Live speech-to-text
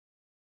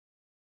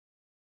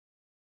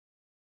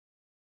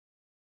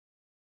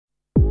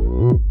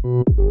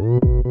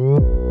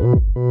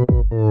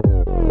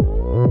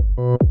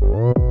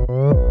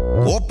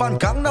오빤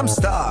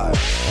강남스타일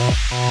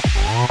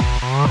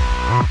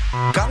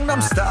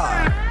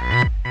강남스타일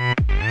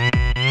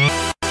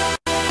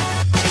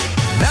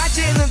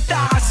낮에는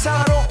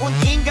따사로운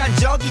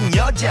인간적인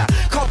여자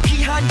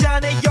커피 한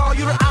잔에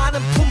여유를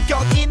아는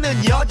품격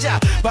있는 여자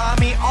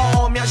밤이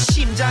오면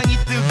심장이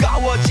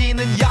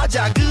뜨거워지는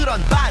여자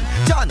그런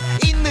반전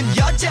있는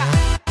여자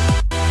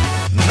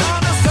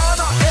너는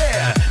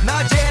선호해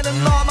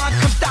낮에는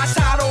너만큼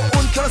따사로운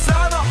그런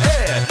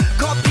선호해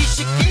커피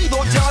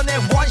식기도 전에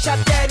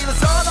원샷 때리는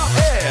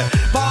선호해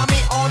밤이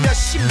오면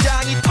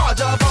심장이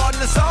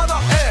터져버리는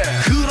선호해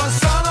그런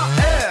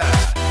선호해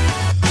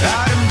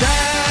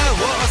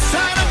아름다워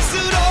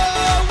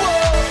사랑스러워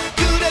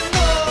그래 너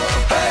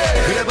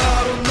hey. 그래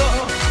바로 너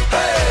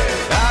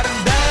hey.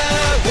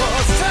 아름다워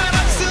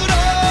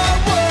사랑스러워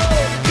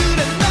그래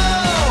너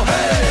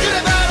hey. 그래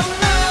바로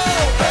너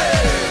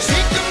hey.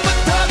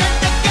 지금부터 갈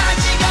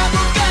때까지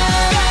가볼까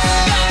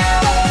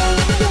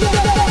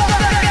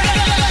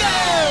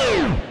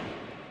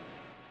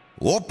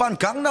오빤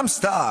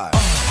강남스타일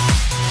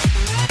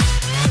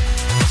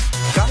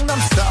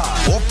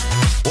강남스타일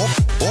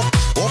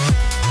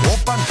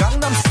오빤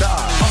강남스타일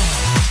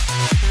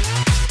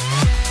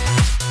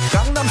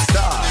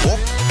강남스타일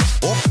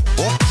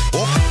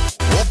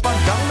오빤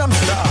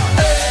강남스타일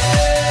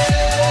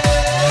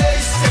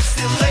에이 섹시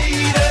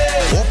레이디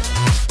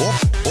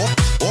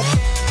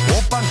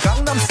오빤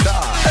강남스타일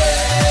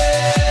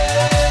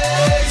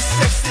에이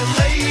섹시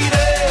레이디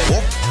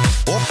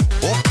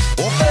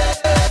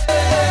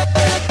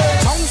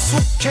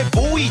성숙해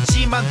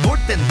보이지만 놀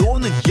땐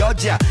노는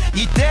여자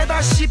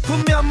이때다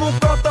싶으면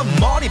묶었던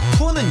머리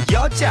푸는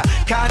여자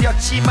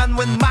가렸지만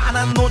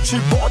웬만한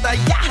노출보다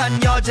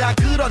야한 여자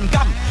그런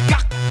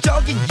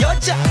감각적인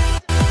여자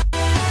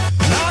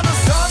나는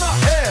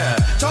선호해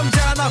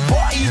점잖아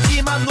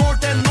보이지만 놀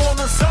땐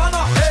노는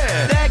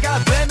선호해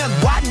내가 되면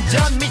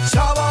완전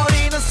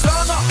미쳐버리는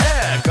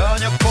선호해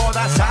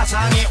근육보다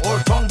사상이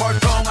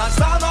울퉁불퉁한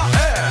선호해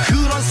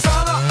그런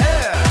선호해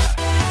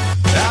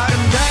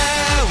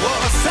아름다워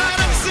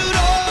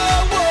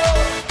사랑스러워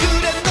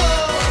그래 너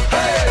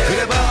hey. 그래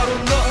바로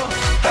너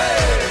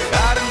hey.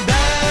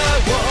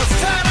 아름다워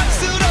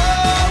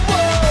사랑스러워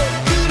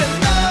그래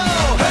너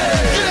hey.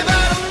 그래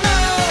바로 너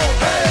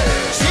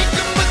hey.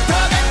 지금부터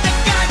갈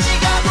때까지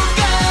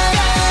가볼까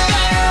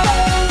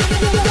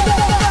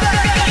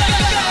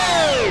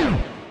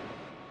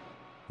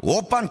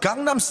오빤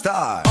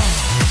강남스타일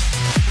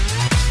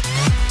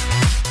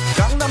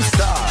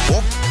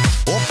강남스타일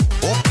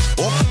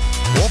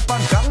오빤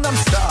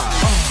강남스타일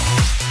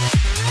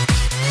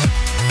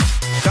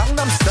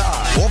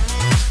강남스타일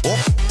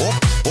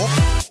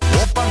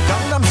오빤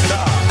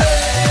강남스타일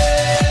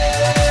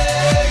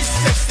에이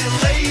섹시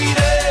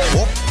레이디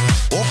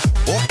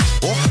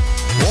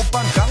오빤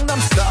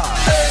강남스타일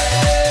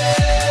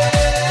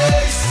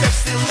에이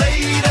섹시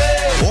레이디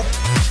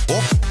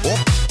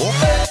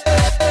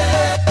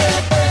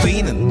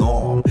뛰는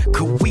놈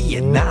그 위에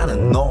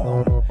나는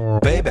놈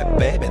베이베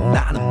베이베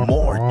나는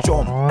뭘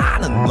좀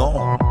아는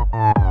놈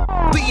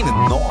뛰는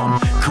놈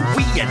그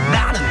위에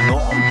나는 놈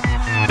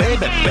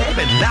베이베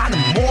베이베 나는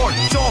뭘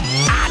좀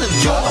아는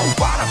놈 You know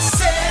what I'm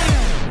saying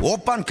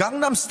오빤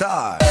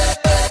강남스타일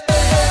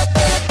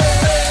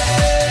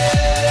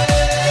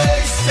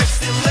에이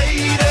섹시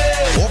레이디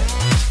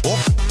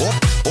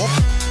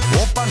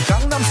오빤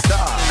강남스타일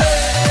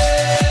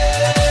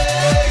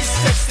에이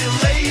섹시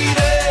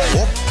레이디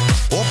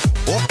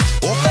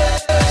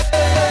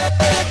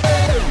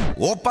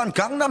오빤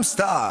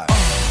강남스타일